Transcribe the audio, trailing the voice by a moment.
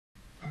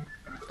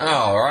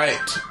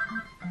Alright.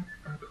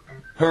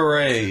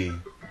 Hooray.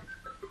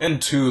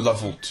 Into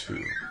level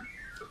 2.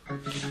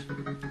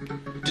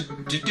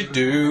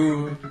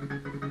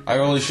 I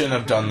really shouldn't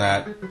have done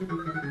that.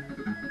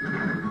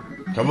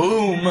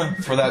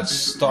 Kaboom! For that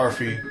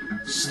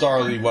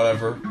Starly,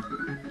 whatever.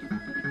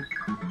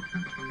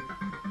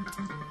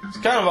 It's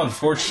kind of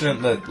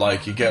unfortunate that,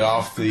 like, you get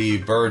off the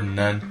bird and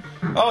then...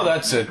 Oh,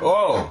 that's it.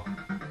 Oh!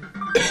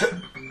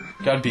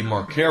 Gotta be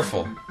more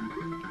careful.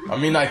 I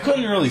mean, I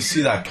couldn't really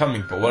see that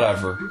coming, but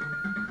whatever.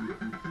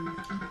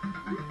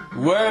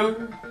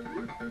 Whoa!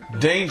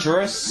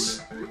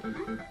 Dangerous.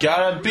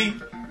 Gotta be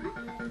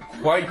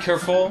quite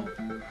careful.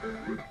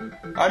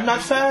 I'm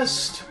not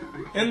fast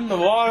in the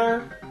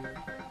water,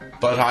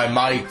 but I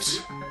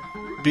might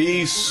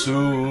be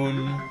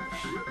soon.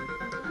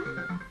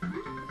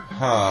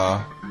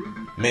 Huh.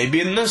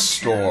 Maybe in the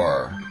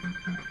store.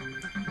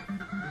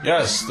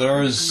 Yes,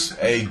 there's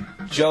a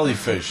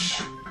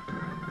jellyfish.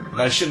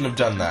 And I shouldn't have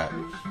done that.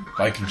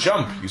 I can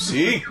jump, you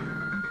see?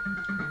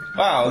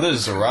 Wow, this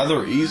is a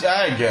rather easy...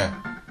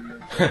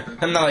 and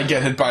then I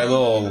get hit by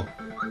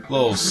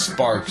little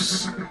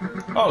sparks.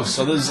 Oh,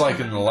 so this is like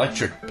an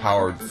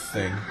electric-powered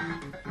thing.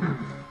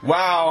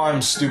 Wow,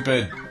 I'm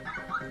stupid.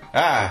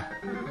 Ah.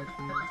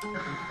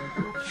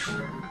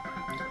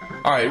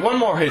 Alright, one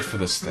more hit for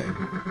this thing.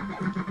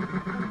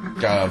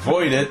 Gotta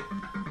avoid it.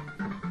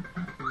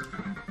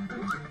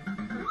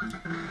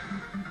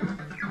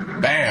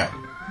 Bam!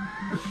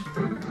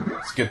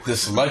 Let's get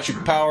this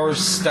electric power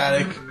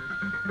static.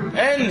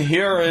 And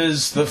here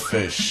is the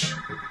fish.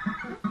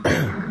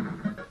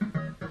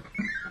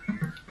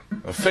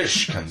 A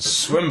fish can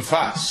swim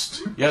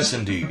fast. Yes,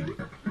 indeed.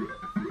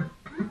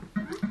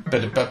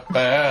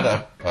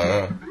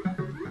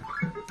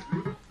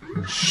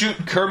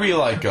 Shoot Kirby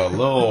like a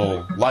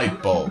little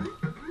light bulb.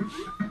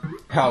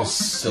 How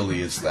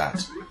silly is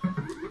that?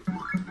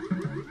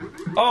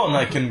 Oh, and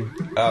I can,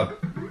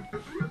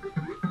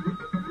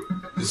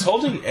 is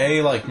holding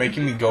A, like,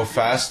 making me go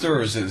faster,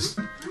 or is it...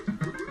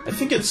 I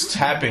think it's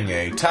tapping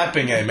A.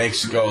 Tapping A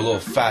makes you go a little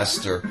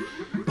faster.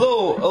 A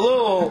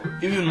little,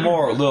 even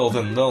more little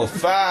than little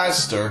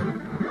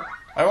faster.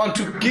 I want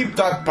to keep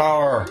that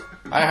power.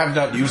 I have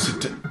not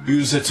used it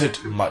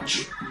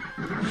much.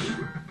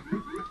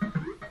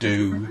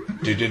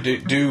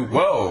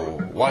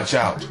 Whoa, watch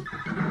out.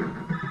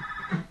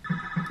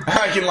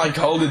 I can, like,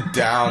 hold it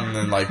down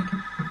and, like,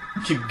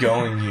 keep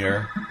going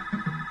here.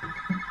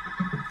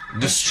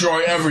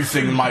 Destroy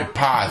everything in my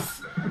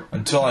path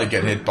until I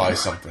get hit by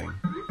something.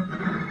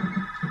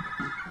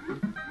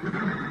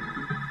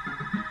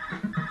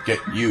 Get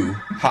you.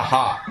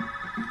 Haha.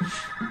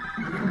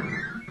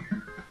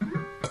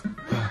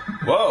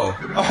 Whoa.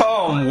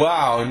 Oh,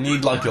 wow. I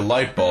need, like, a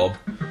light bulb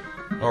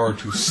in order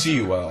to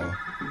see well.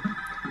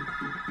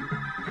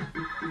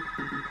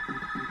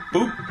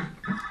 Boop.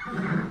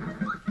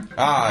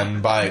 Ah,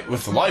 and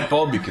with the light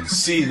bulb, you can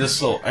see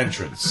this little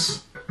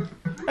entrance.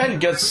 And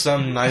get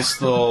some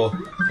nice little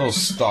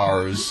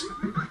stars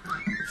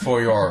for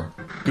your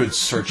good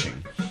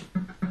searching.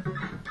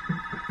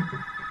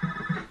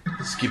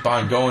 Let's keep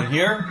on going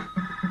here.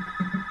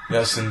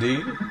 Yes,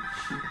 indeed.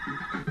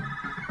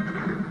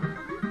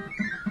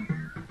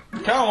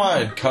 Kinda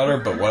wanted cutter,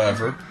 but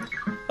whatever.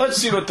 Let's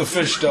see what the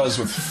fish does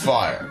with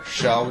fire,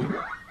 shall we?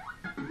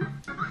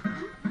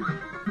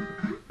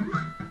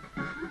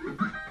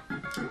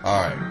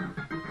 Alright.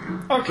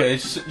 Okay,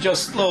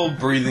 just a little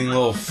breathing,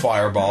 little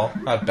fireball.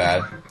 Not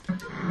bad.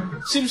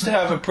 Seems to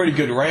have a pretty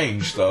good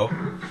range, though.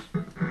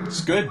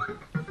 It's good.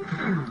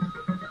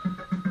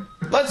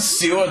 Let's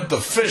see what the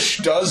fish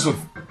does with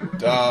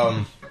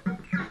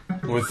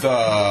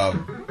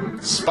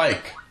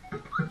Spike.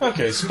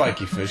 Okay,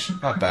 spiky fish.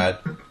 Not bad.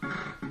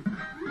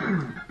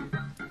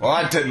 Well,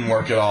 that didn't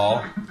work at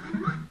all.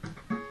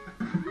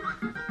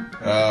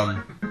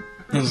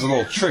 It was a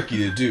little tricky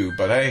to do,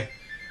 but hey,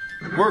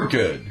 we're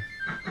good.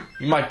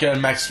 You might get a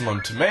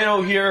maximum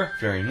tomato here.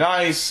 Very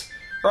nice.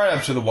 Right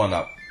up to the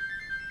 1-up.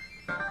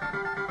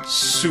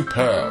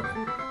 Superb.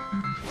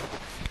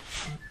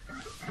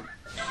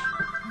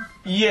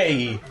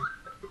 Yay.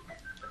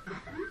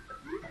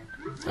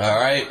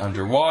 Alright,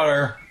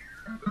 underwater.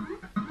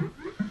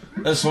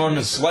 This one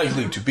is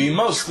likely to be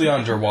mostly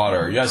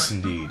underwater. Yes,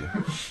 indeed.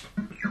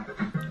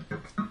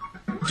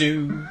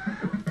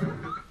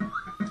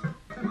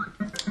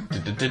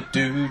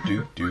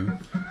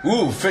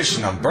 Ooh, fish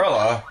and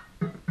umbrella.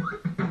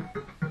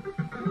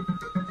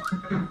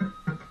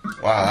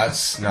 Wow,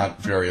 that's not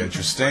very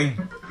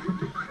interesting.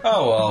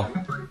 Oh well.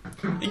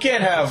 You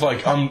can't have,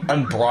 like,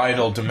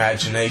 unbridled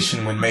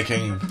imagination when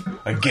making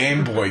a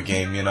Game Boy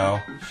game, you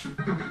know.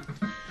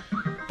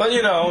 But,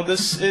 you know,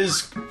 this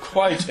is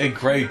quite a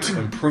great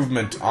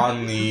improvement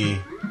on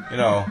the, you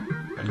know,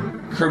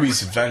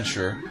 Kirby's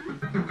Adventure.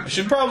 I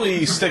should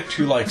probably stick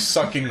to, like,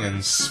 sucking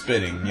and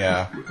spitting,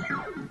 yeah.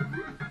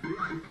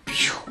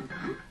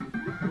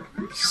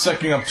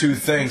 Sucking up two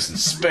things and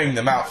spitting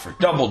them out for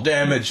double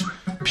damage,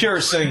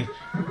 piercing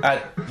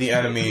at the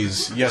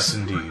enemies, yes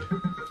indeed.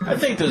 I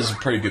think this is a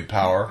pretty good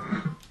power.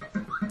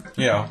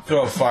 you know,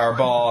 throw a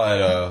fireball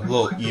at a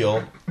little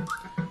eel.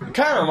 It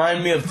kind of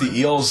reminded me of the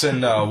eels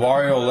in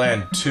Wario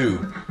Land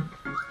 2,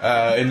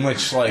 in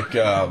which like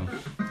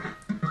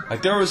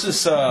there was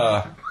this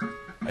I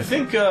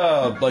think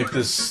like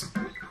this.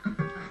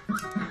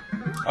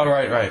 Oh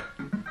right.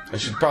 I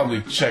should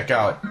probably check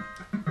out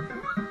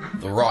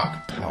the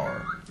rock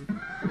power.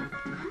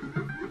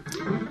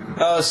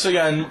 So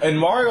yeah, in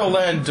Mario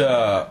Land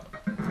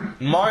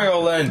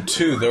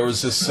 2, there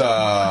was this.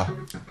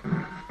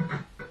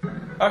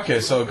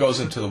 Okay, so it goes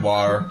into the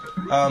water.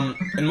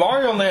 In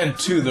Mario Land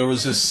 2, there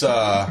was this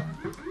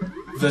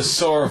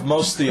sort of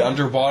mostly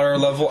underwater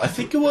level. I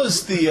think it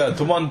was the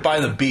one by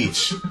the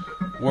beach,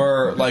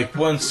 where like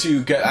once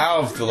you get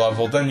out of the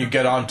level, then you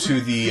get onto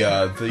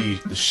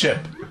the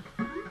ship.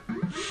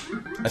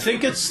 I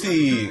think it's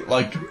the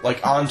like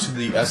onto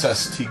the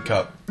SST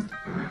cup.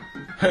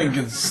 You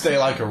can stay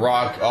like a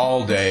rock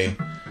all day,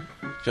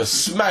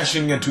 just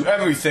smashing into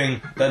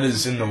everything that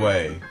is in the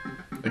way.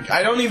 Like,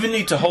 I don't even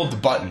need to hold the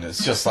button.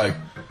 It's just like,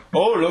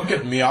 oh, look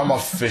at me, I'm a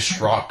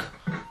fish rock.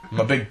 I'm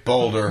a big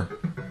boulder.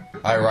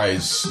 I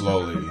rise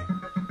slowly.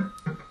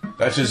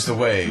 That is the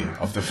way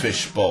of the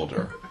fish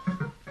boulder.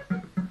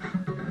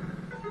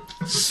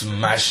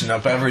 Smashing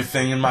up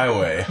everything in my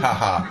way,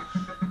 haha.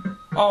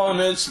 Oh,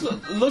 and it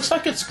looks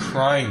like it's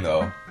crying,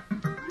 though.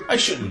 I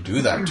shouldn't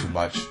do that too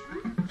much.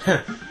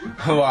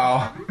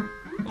 Wow.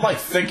 I'm like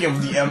thinking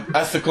of the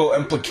ethical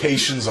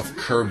implications of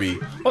Kirby.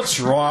 What's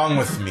wrong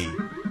with me?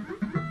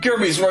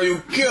 Kirby's where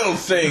you kill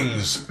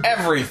things!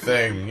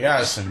 Everything!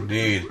 Yes,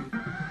 indeed.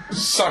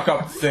 Suck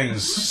up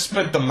things,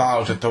 spit them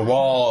out at the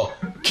wall,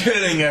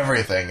 killing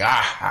everything!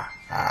 Ah ha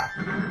ha.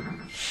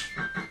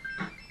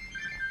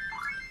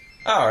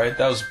 Alright,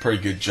 that was a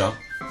pretty good jump.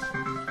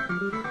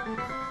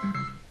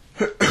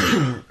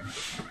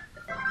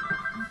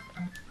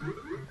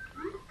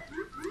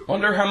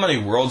 Wonder how many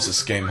worlds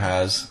this game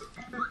has.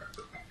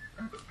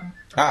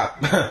 Ah,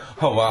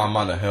 oh wow, I'm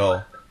on a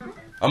hill.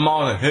 I'm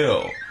on a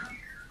hill.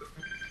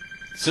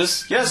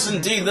 Yes,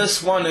 indeed,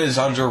 this one is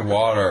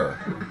underwater.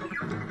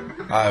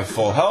 I have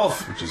full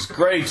health, which is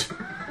great.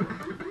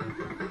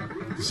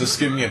 Does this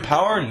give me a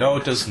power? No,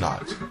 it does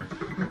not.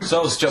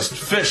 So it's just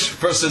fish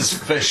versus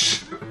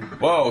fish.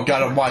 Whoa,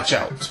 gotta watch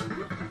out.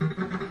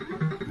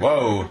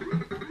 Whoa.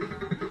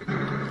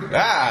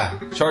 Ah,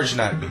 charging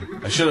at me.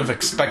 I should have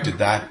expected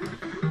that.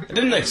 I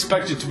didn't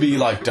expect it to be,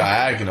 like,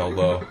 diagonal,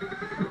 though.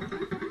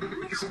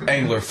 This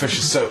anglerfish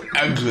is so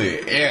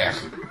ugly. Ugh.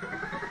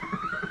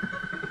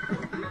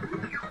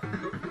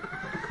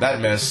 That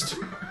missed.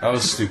 That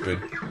was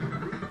stupid.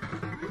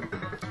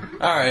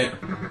 Alright,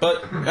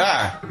 but,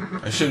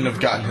 I shouldn't have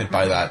gotten hit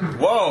by that.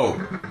 Whoa!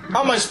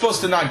 How am I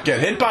supposed to not get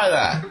hit by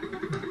that?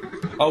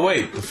 Oh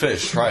wait, the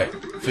fish, right.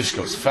 Fish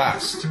goes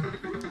fast.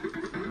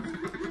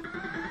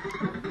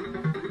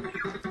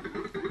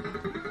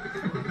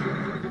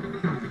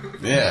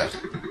 Yeah.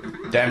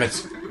 Damn it.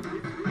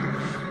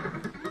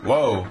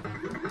 Whoa.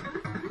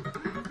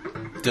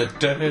 Da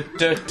da da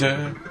da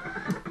da.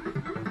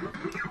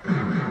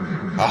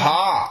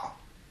 Aha!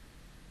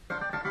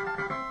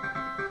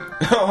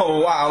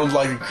 Oh wow,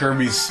 like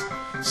Kirby's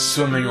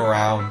swimming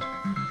around.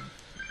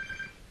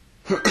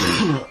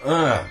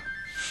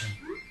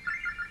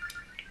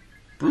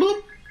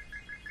 Bloop.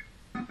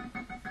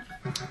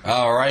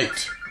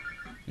 Alright.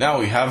 Now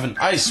we have an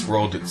ice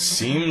world, it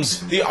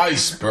seems. The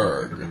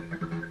Iceberg.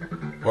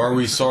 Where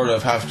we sort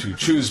of have to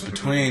choose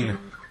between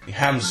the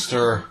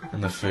hamster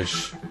and the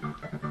fish.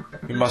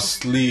 We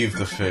must leave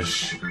the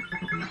fish.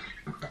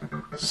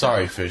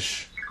 Sorry,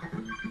 fish.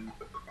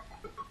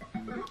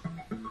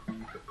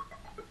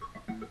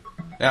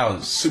 Now,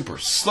 super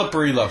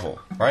slippery level,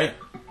 right?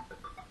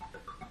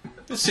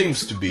 It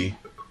seems to be.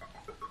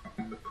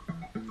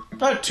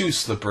 Not too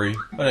slippery,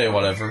 but hey,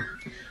 whatever.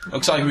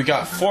 Looks like we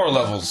got 4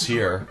 levels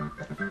here.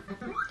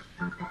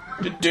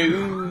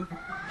 Do-do.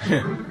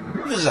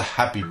 This is a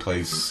happy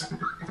place.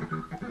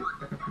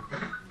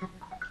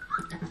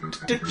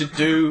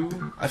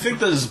 Do-do-do. I think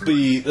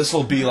this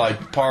will be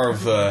like part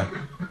of a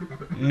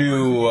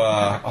new,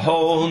 a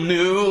whole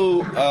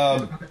new,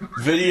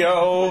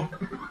 video.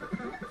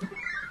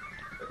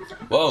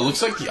 Whoa,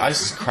 looks like the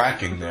ice is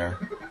cracking there.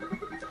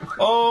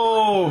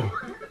 Oh!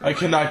 I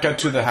cannot get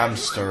to the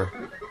hamster.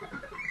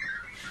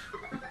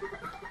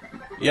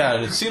 Yeah,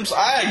 and it seems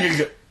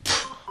wow,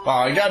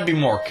 I gotta be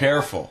more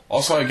careful.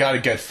 Also, I gotta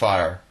get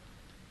fire.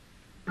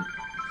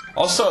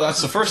 Also,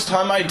 that's the first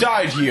time I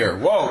died here.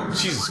 Whoa,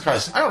 Jesus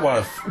Christ! I don't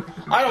want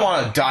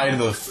to die to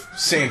the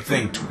same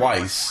thing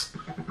twice.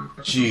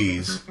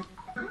 Jeez.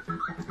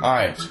 All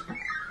right,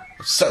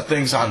 let's set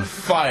things on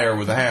fire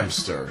with a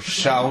hamster,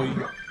 shall we?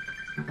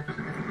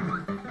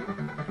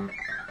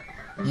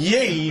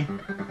 Yay!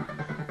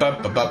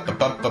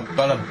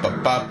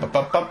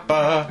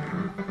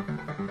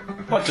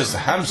 What does the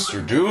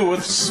hamster do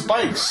with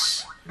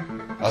spikes?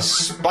 A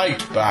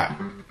spiked back.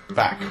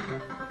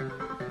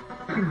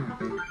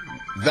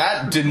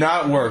 That did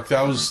not work.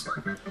 That was...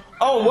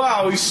 Oh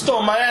wow, he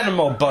stole my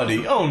animal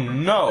buddy. Oh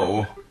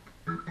no.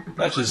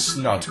 That is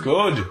not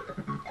good.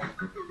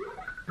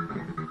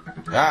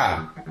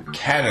 Ah.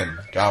 cannon.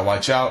 Gotta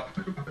watch out.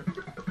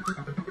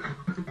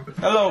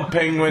 Hello,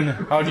 penguin.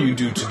 How do you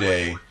do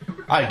today?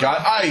 I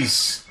got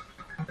ice.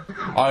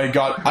 I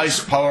got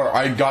ice power.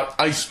 I got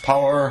ice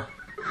power.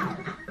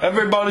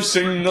 Everybody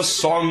sing the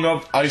song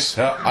of ice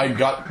hair. I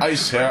got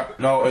ice hair.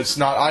 No, it's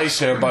not ice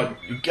hair, but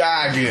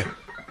gag.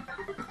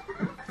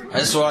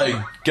 That's what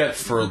I get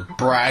for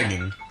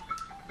bragging.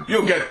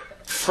 You'll get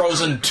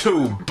frozen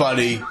too,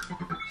 buddy.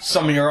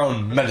 Some of your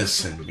own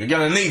medicine. You're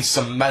gonna need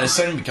some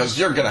medicine because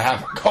you're gonna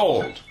have a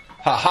cold.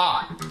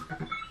 Haha.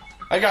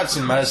 I got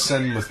some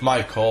medicine with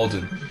my cold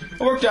and it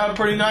worked out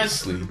pretty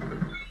nicely.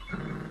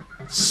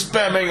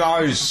 Spamming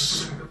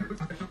ice.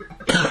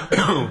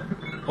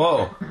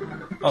 Whoa.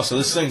 Oh, so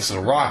this thing's a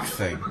rock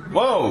thing.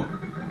 Whoa!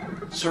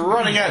 It's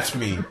running at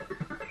me.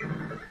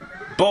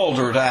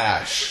 Boulder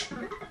Dash.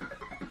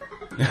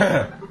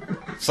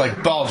 It's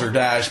like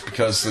Balderdash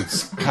because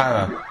it's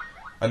kind of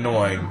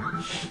annoying.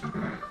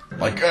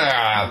 Like,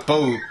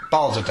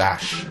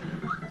 Balderdash.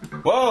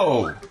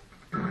 Whoa!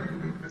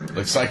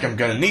 Looks like I'm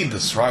gonna need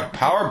this rock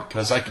power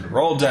because I can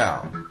roll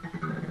down.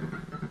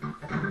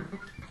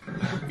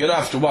 Gonna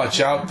have to watch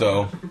out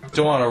though.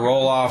 Don't want to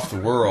roll off the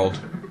world.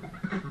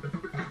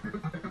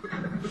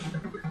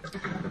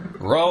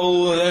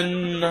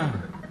 Rollin'.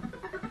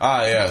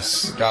 Ah,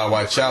 yes. Gotta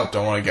watch out.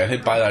 Don't want to get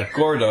hit by that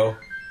Gordo.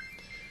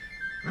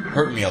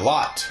 Hurt me a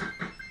lot.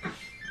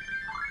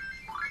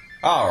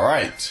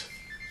 Alright.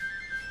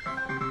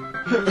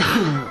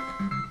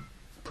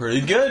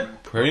 Pretty good.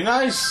 Pretty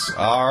nice.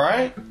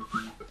 Alright.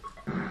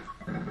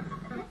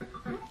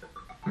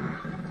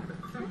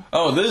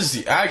 Oh, this is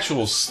the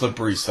actual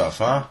slippery stuff,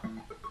 huh?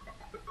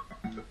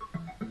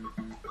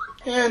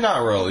 Yeah,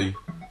 not really.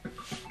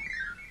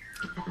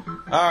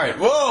 Alright,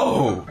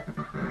 whoa!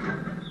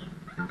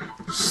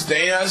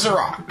 Stay as a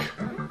rock.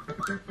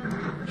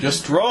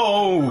 Just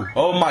roll!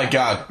 Oh my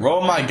god,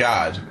 oh my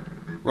god.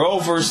 Roll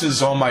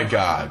versus oh my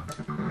god.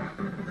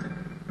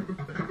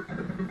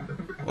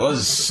 Well, this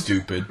is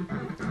stupid.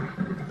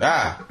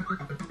 Ah!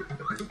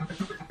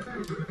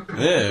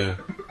 Ew.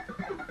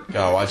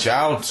 Gotta watch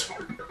out.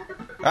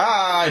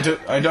 Ah,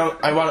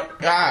 I want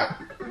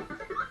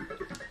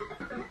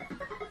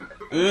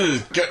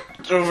to,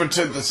 get over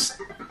to this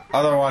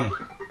other one.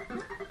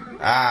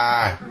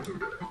 Ah.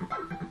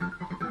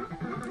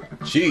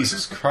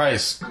 Jesus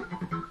Christ.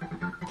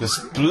 This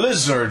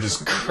blizzard is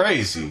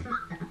crazy.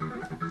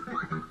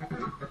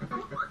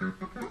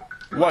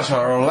 What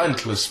a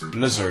relentless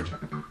blizzard.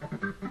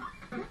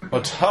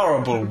 What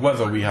horrible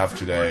weather we have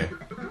today.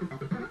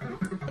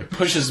 It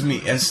pushes me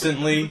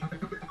instantly.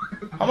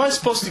 How am I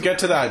supposed to get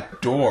to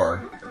that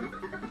door?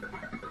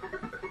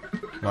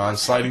 Come on,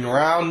 sliding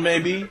around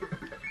maybe?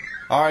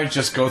 Alright,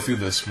 just go through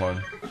this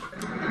one.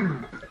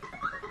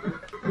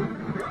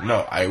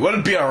 No, I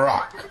wouldn't be a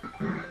rock.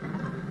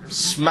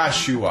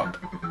 Smash you up.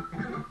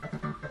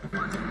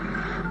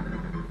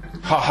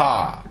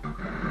 Haha.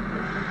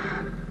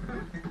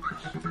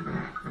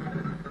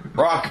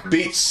 Rock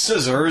beats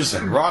scissors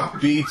and rock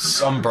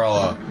beats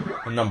umbrella.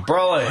 And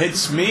umbrella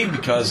hits me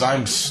because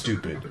I'm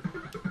stupid.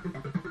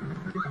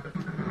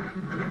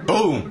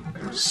 Boom!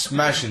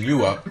 Smashing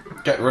you up.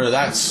 Get rid of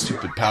that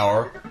stupid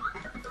power.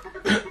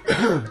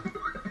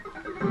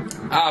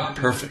 Ah,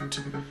 perfect.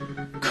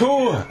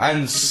 Cool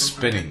and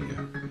spinning.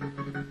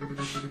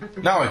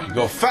 Now I can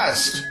go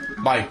fast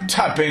by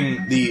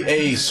tapping the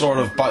A sort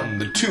of button,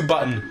 the 2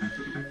 button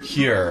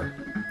here.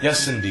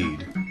 Yes,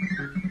 indeed.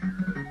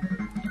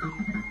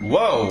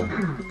 Whoa!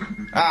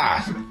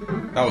 Ah!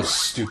 That was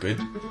stupid.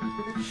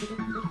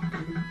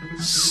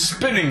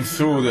 Spinning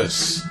through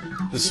this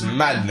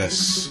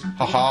madness.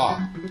 Haha.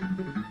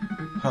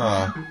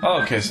 Huh.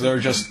 Okay, so they're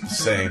just the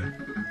same.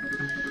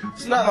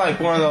 It's not like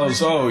one of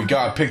those, oh, you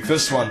gotta pick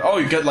this one. Oh,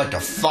 you get like a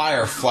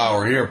fire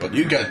flower here, but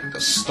you get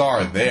a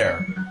star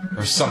there.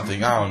 Or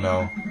something, I don't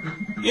know.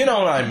 You know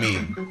what I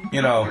mean.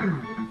 You know,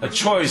 a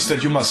choice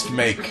that you must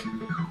make.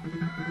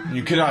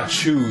 You cannot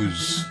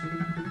choose,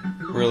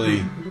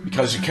 really,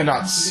 because you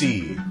cannot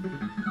see.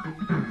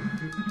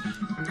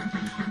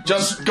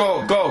 Just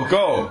go, go,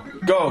 go!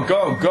 Go,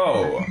 go,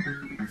 go!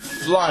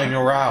 Flying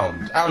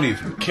around. I don't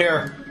even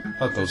care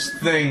about those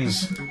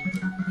things.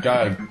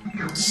 Gotta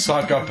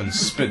suck up and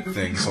spit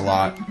things a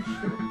lot.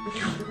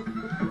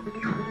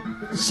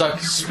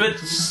 Suck, spit,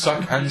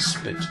 suck and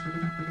spit.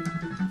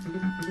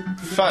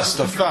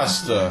 Faster,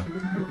 faster.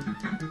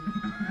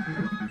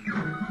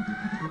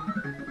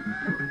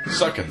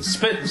 Suck and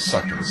spit,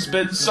 suck and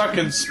spit, suck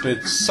and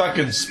spit, suck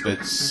and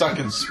spit, suck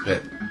and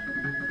spit.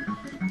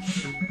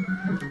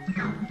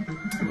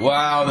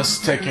 Wow, this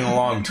is taking a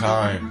long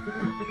time.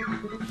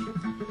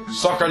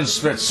 Suck and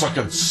spit, suck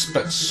and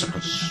spit, suck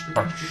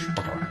and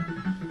spit.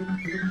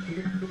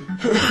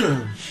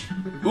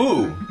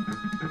 Ooh,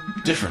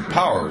 different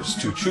powers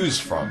to choose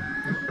from.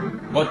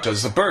 What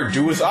does the bird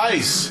do with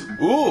ice?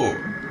 Ooh.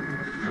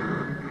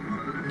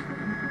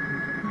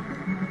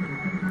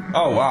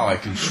 Oh wow, I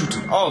can shoot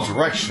in all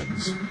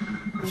directions.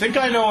 I think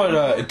I know what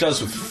it does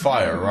with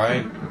fire,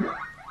 right?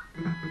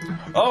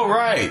 Oh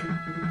right,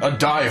 a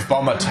dive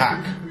bomb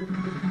attack.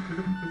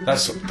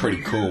 That's a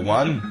pretty cool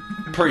one.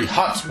 pretty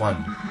hot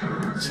one.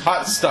 It's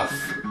hot stuff.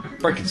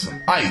 Breaking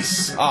some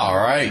ice.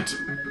 Alright.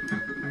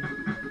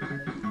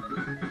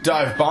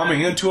 Dive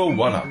bombing into a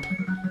 1-up.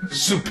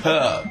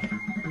 Superb.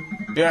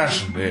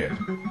 Yes, indeed.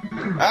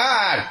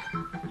 Ah!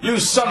 You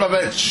son of a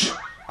bitch!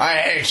 I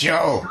hate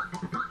you!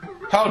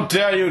 How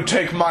dare you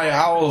take my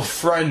owl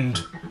friend?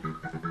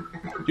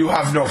 You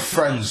have no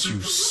friends,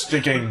 you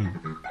stinking,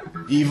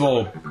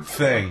 evil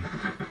thing.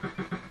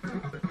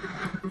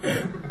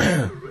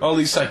 Well, at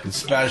least I can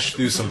smash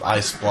through some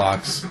ice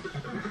blocks.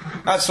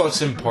 That's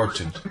what's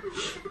important.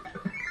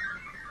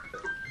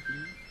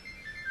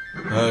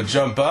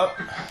 Jump up.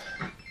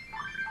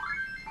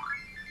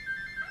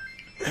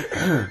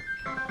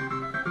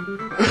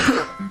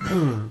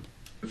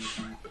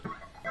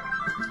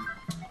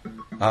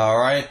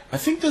 Alright, I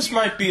think this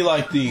might be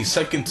like the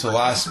second to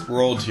last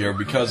world here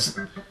because,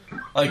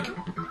 like,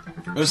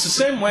 it was the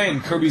same way in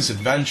Kirby's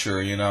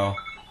Adventure, you know.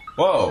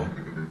 Whoa.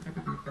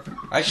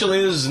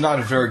 Actually, this is not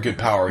a very good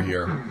power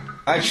here.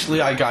 Actually,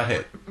 I got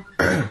hit.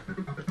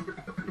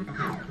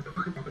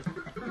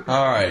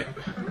 Alright,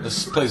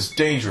 this place is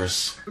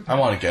dangerous. I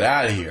want to get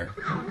out of here.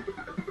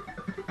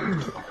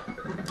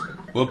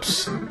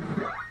 Whoops.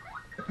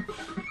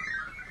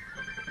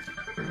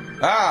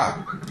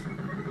 Ah!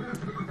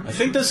 I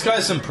think this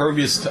guy's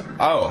impervious to...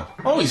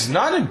 Oh, he's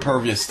not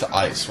impervious to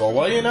ice. Well,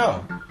 what do you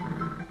know?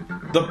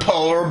 The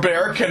polar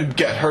bear can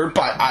get hurt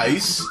by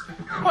ice?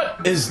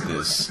 What is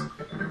this?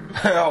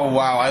 Oh,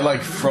 wow, I,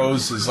 like,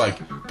 froze his, like,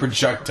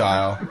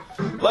 projectile.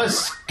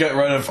 Let's get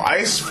rid of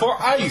ice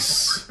for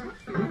ice.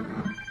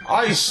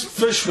 Ice,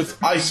 fish with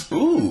ice.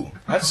 Ooh,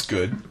 that's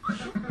good.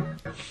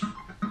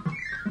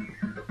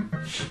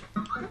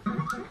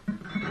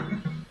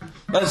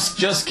 Let's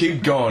just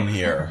keep going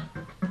here.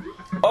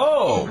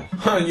 Oh,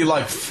 you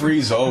like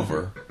freeze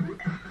over.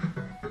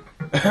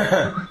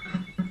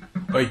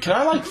 Wait, can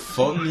I like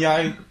float in the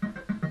ice?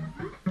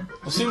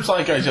 It seems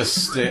like I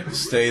just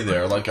stay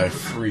there, like I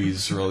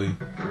freeze, really.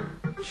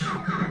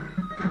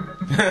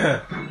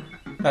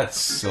 That's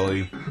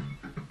silly.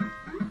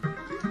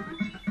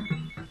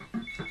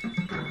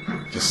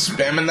 Just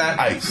spamming that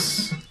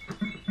ice.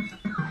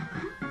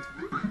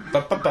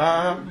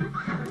 Ba-ba-ba.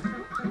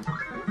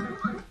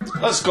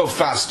 Let's go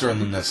faster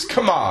than this.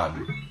 Come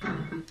on.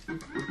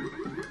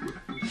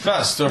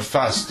 Faster,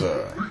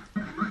 faster.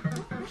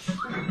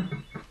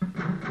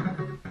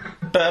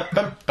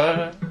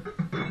 Ba-ba-ba.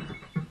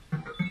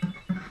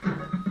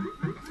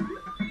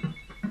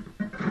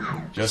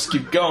 Just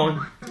keep going.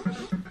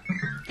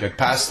 Get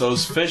past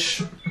those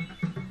fish.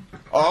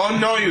 Oh,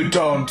 no you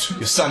don't,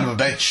 you son of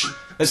a bitch.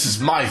 This is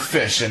my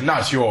fish and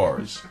not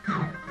yours.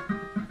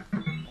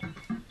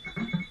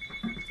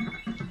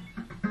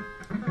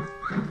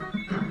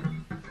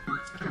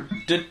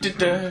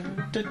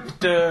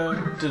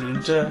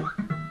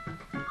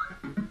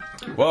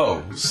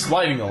 Whoa,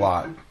 sliding a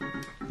lot.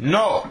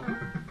 No!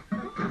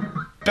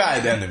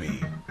 Bad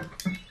enemy.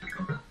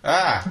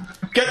 Ah!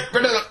 Get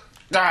rid of the...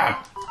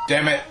 Ah!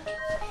 Damn it.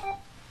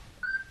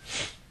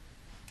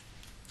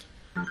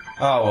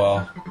 Oh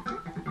well.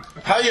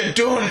 How you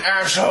doing,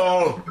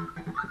 asshole?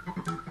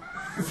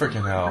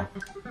 Freaking hell.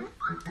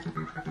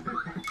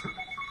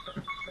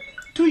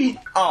 Tweet.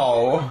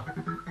 Oh.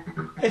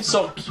 It's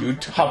so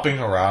cute, hopping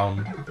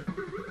around.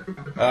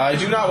 I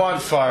do not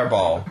want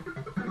fireball.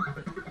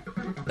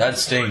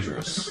 That's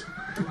dangerous.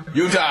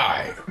 You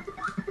die!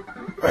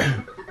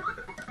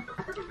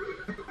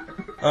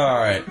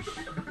 Alright.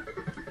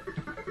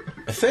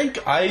 I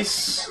think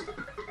ice...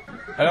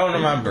 I don't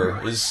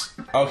remember. Is...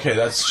 Okay,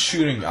 that's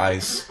shooting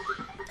ice.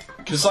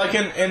 Because, like,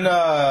 in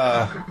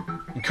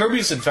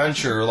Kirby's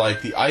Adventure,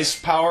 like, the ice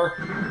power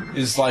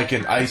is like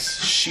an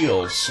ice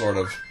shield, sort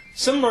of.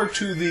 Similar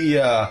to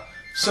the,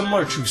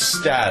 similar to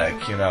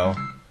static, you know.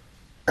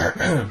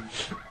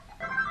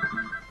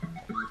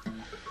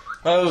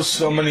 Oh,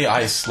 so many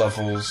ice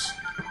levels.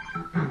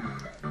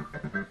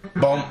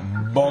 Bump,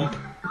 bump.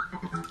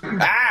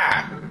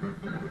 Ah!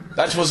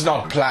 That was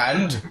not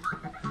planned.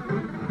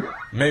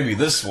 Maybe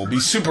this will be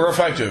super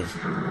effective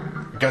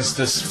against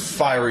this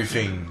fiery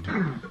fiend.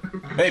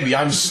 Maybe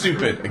I'm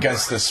stupid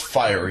against this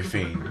fiery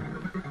fiend.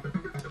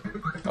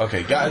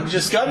 Okay,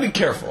 just gotta be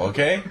careful,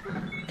 okay?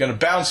 Gonna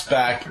bounce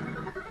back.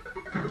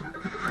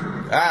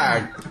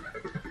 Ah!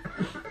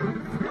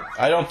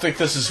 I don't think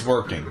this is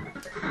working.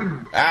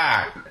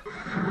 Ah!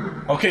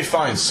 Okay,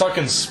 fine. Suck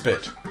and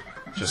spit.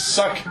 Just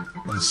suck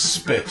and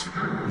spit.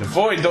 And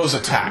avoid those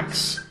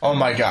attacks. Oh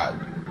my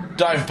god.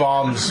 Dive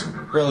bombs.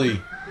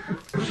 Really.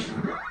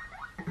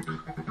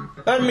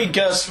 Let me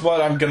guess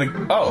what I'm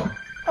gonna... Oh.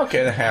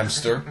 Okay, the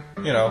hamster.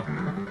 You know.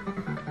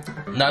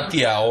 Not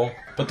the owl,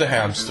 but the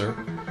hamster.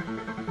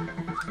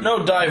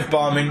 No dive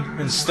bombing.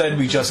 Instead,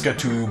 we just get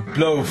to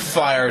blow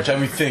fire at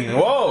everything.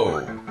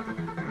 Whoa!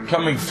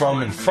 Coming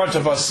from in front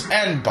of us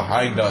and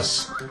behind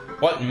us.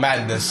 What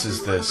madness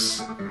is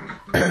this?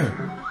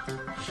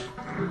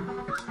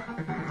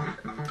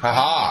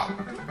 Haha!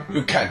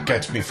 You can't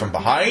get me from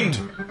behind!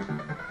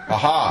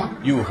 Haha!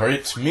 You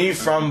hit me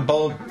from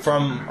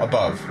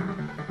above.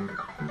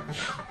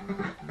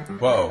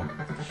 Whoa.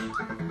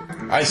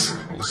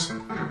 icicles.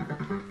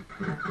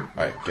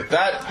 Alright, get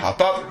that. Hop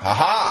up.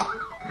 Haha!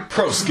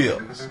 Pro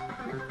skills.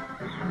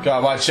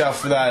 Gotta watch out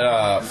for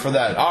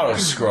that auto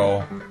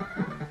scroll.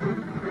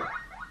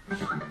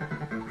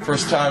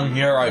 First time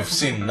here I've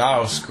seen an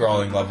auto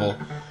scrolling level.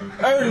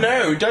 Oh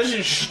no, it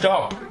doesn't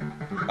stop.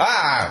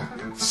 Ah!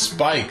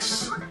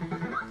 Spikes.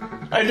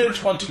 I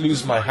didn't want to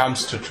lose my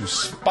hamster to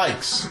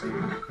spikes.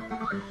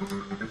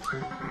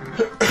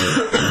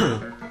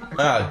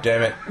 Ah,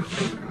 damn it.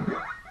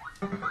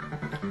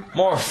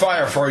 More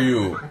fire for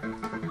you.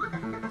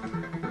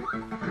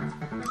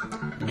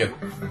 Get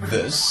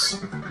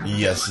this.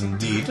 Yes,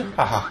 indeed.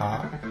 Ha ha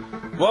ha.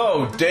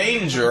 Whoa,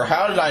 danger.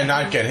 How did I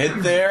not get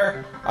hit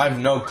there? I have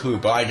no clue,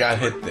 but I got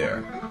hit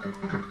there.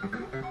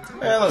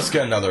 Let's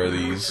get another of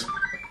these.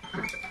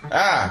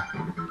 Ah!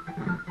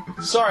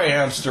 Sorry,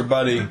 hamster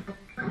buddy.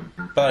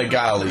 But I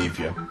gotta leave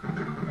you.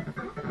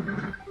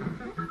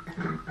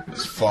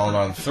 Just falling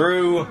on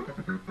through.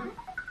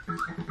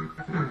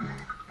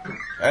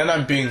 And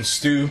I'm being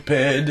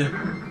stupid.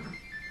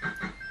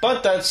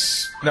 But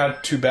that's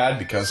not too bad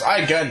because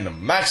I get a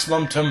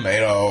maximum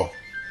tomato.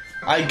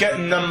 I get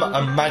them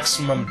a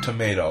maximum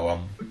tomato.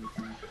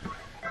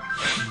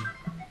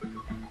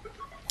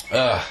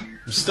 I'm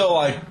still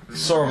like,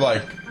 sort of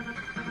like,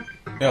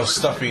 you know,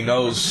 stuffy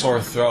nose,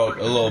 sore throat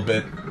a little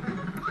bit.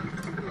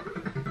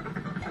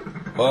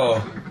 Whoa.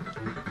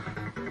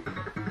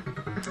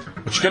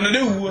 What you gonna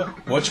do?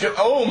 What you gonna...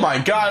 Oh my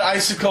god,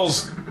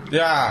 icicles!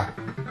 Yeah.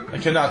 I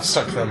cannot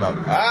suck them up.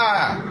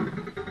 Ah!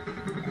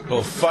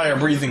 Little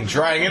fire-breathing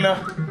dragon.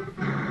 How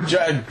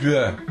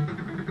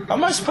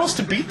am I supposed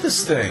to beat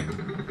this thing?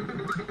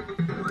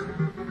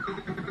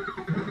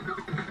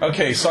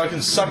 Okay, so I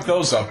can suck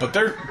those up, but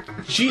they're...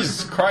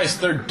 Jesus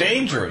Christ, they're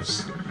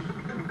dangerous.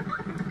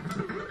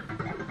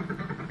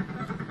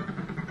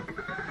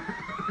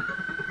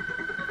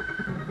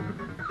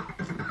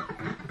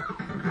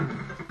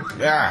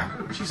 Yeah,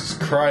 Jesus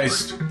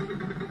Christ.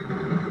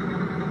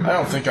 I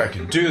don't think I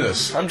can do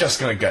this. I'm just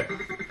gonna get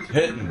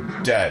hit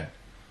and dead.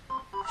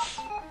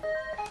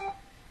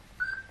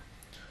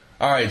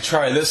 Alright,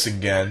 try this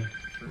again.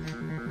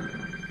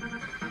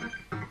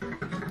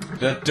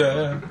 Da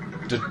da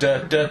da da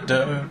da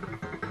da.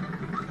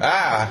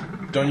 Ah!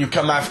 Don't you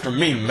come after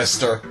me,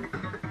 mister.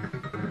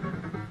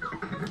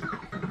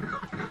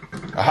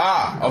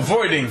 Aha!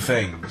 Avoiding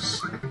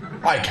things.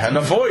 I can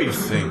avoid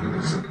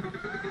things.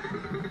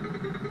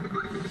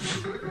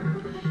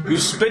 You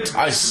spit,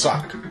 I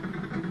suck.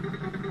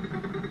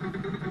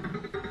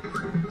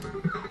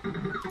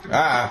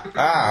 Ah,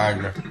 ah.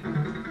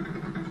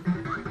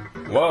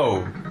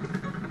 Whoa.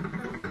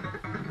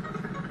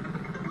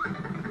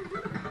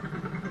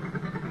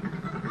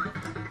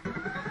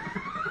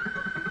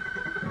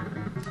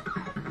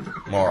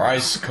 More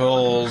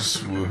icicles,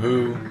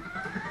 woohoo.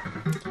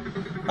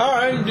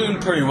 Alright, I'm doing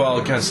pretty well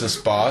against this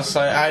boss.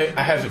 I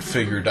have it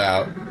figured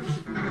out.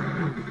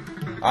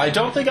 I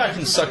don't think I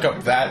can suck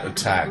up that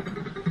attack.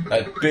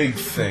 That big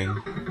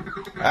thing.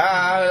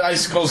 Ah,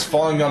 icicles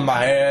falling on my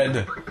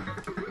head.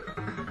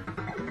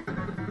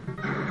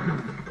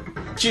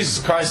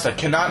 Jesus Christ, I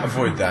cannot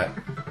avoid that.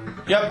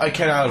 Yep, I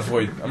cannot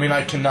avoid... I mean,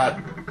 I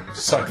cannot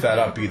suck that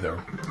up either.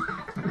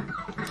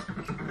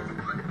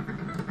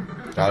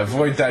 Gotta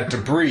avoid that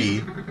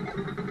debris.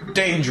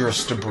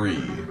 Dangerous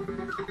debris.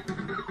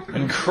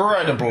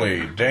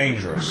 Incredibly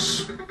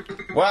dangerous.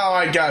 Well,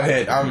 I got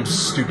hit. I'm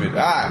stupid.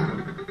 Ah!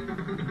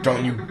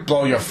 Don't you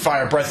blow your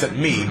fire breath at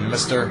me,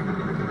 mister.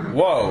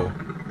 Whoa.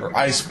 Or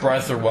ice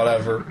breath or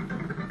whatever.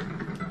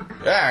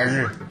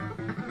 Yeah.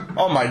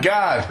 Oh my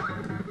god.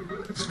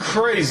 It's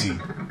crazy.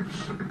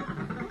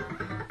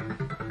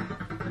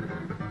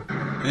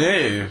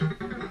 Ew.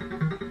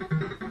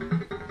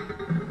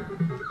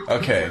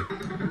 Okay.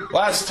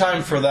 Last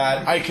time for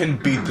that, I can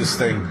beat this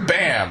thing.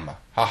 Bam!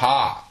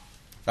 Haha.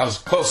 That was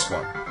a close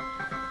one.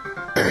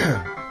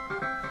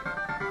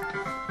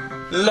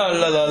 La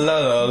la la la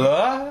la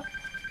la.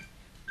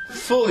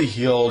 Fully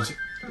healed,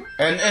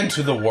 and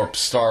into the warp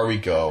star we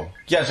go.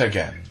 Yet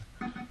again.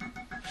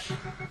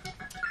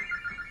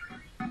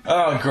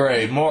 Oh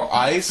great, more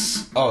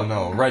ice? Oh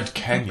no, Red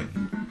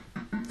Canyon.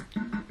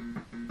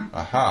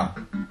 Aha.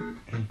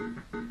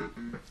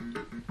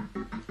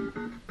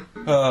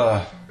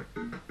 Ba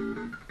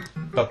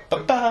ba ba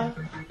ba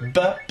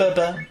ba ba ba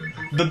ba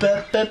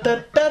ba ba ba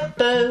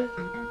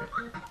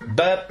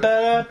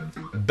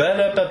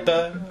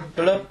ba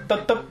ba ba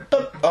ba ba.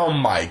 Oh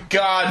my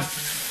god,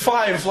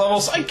 5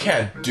 levels? I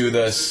can't do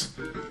this.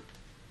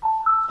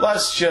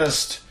 Let's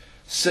just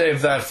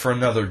save that for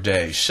another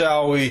day,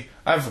 shall we?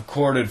 I've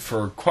recorded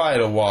for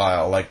quite a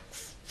while, like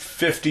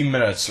 50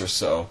 minutes or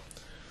so.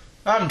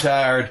 I'm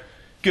tired.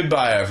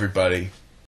 Goodbye, everybody.